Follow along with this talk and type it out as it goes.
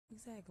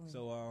Exactly.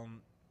 So,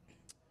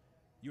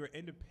 you're an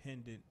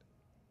independent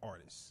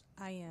artist.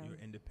 I am. You're an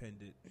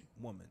independent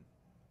woman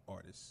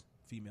artist,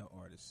 female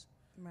artist.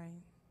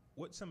 Right.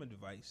 What some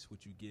advice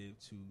would you give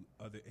to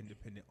other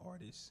independent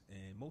artists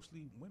and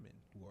mostly women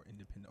who are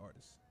independent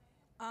artists?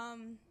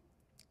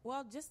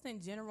 Well, just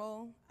in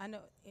general, I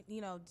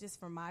know, just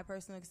from my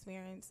personal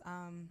experience,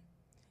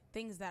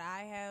 things that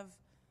I have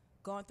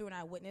gone through and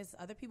I witnessed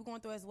other people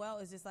going through as well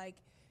is just like,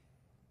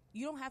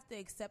 you don't have to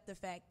accept the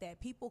fact that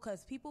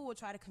because people will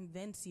try to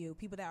convince you,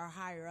 people that are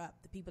higher up,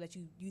 the people that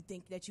you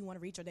think that you want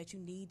to reach or that you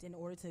need in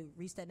order to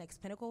reach that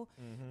next pinnacle,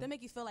 they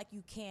make you feel like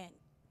you can't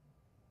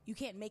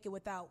make it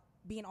without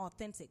being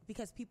authentic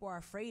because people are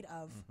afraid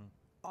of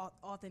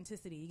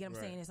authenticity. You get what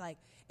I'm saying? It's like,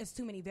 it's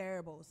too many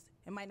variables.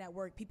 It might not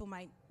work.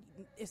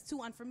 It's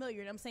too unfamiliar.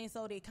 You know what I'm saying?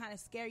 So they kind of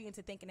scare you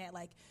into thinking that,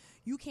 like,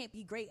 you can't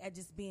be great at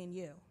just being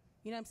you.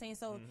 You know what I'm saying?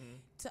 So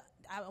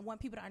I want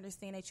people to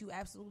understand that you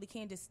absolutely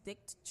can just stick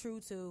true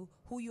to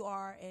who you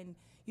are, and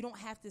you don't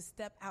have to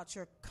step out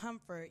your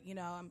comfort,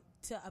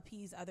 to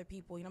appease other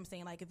people. You know what I'm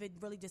saying? Like, if it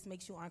really just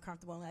makes you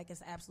uncomfortable and like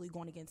it's absolutely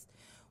going against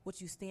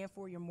what you stand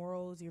for, your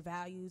morals, your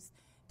values,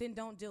 then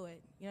don't do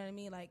it. You know what I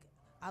mean? Like,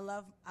 I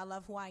love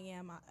who I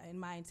am, and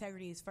my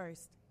integrity is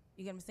first.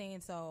 You get what I'm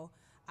saying? So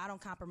I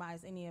don't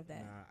compromise any of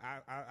that. Nah,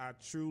 I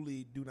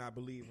truly do not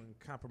believe in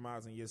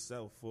compromising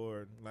yourself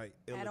for like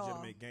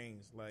illegitimate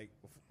gains. Like,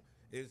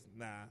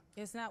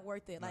 it's not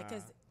worth it. Like,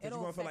 because you're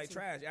gonna feel like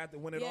trash after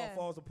when it all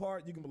falls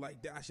apart. You can be like,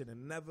 I should have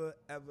never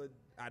ever.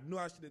 I knew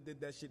I should have did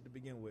that shit to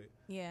begin with.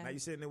 Yeah. Now you're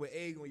sitting there with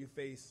egg on your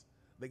face,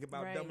 thinking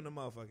about dumbing the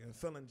motherfucker and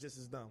feeling just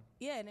as dumb.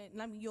 Yeah,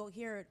 and you'll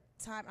hear it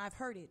I've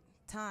heard it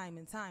time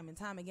and time and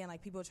time again.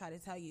 Like, people try to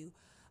tell you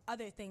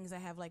other things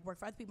that have like worked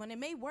for other people, and it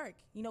may work.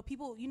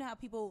 People, how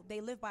people, they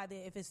live by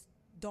if it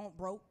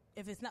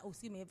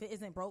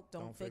isn't broke,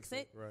 don't fix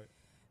it. Right.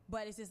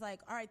 But it's just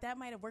like, all right, that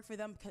might have worked for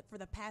them for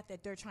the path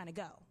that they're trying to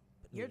go.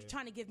 But you're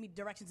trying to give me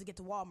directions to get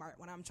to Walmart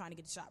when I'm trying to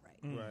get the shop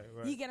right.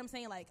 Right. You get what I'm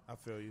saying? Like, I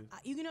feel you.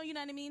 You know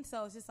what I mean?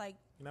 So it's just like,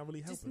 you're not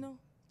really helping.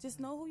 Just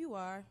know who you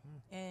are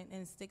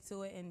and stick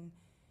to it, and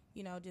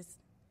just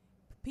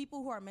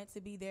people who are meant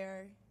to be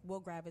there will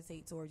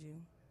gravitate towards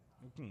you.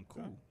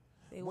 Cool.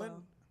 They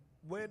will.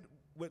 With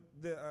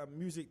the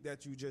music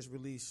that you just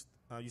released,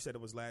 you said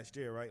it was last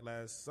year, right?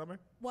 Last summer?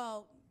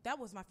 Well, that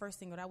was my first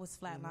single. That was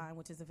Flatline,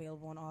 which is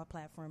available on all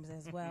platforms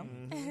as well.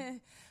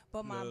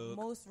 But my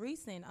most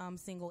recent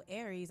single,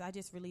 Aries, I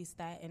just released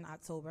that in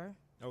October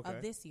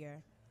of this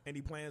year. Any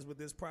plans with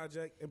this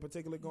project in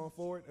particular going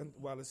forward? And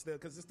while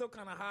because it's still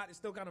kind of hot, it's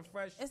still kind of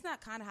fresh. It's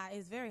not kind of hot.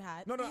 It's very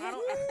hot. No, I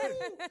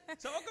don't.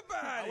 Talk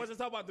about it. I wasn't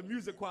talking about the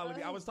music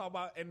quality. I was talking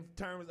about in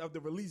terms of the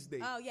release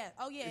date. Oh yeah.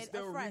 It's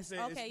still fresh.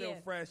 recent. Okay, it's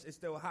still fresh. It's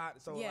still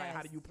hot. So like,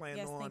 how do you plan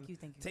on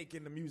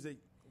taking the music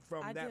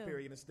from that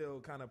period and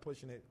still kind of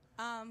pushing it?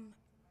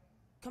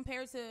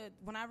 Compared to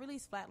when I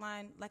released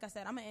Flatline, like I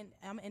said,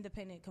 I'm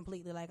independent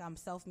completely. Like, I'm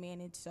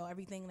self-managed, so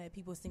everything that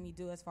people see me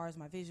do as far as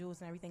my visuals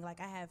and everything, like,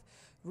 I have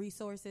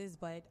resources,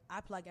 but I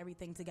plug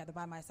everything together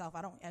by myself.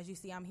 As you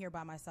see, I'm here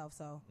by myself,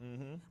 so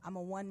I'm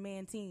a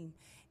one-man team.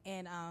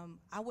 And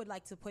I would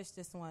like to push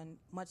this one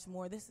much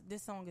more.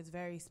 This song is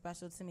very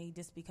special to me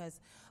just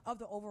because of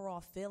the overall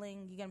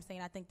feeling. You get what I'm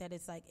saying? I think that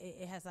it's like,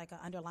 it has like an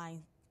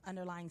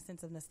underlying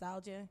sense of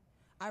nostalgia.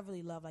 I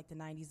really love like the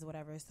 90s or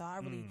whatever, so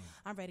I'm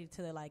ready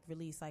to like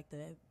release like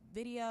the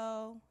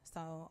video,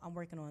 so I'm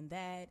working on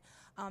that.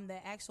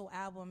 The actual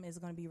album is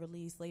going to be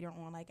released later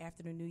on, like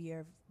after the new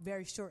year,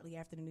 very shortly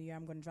after the new year.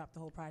 I'm going to drop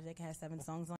the whole project. It has 7 songs on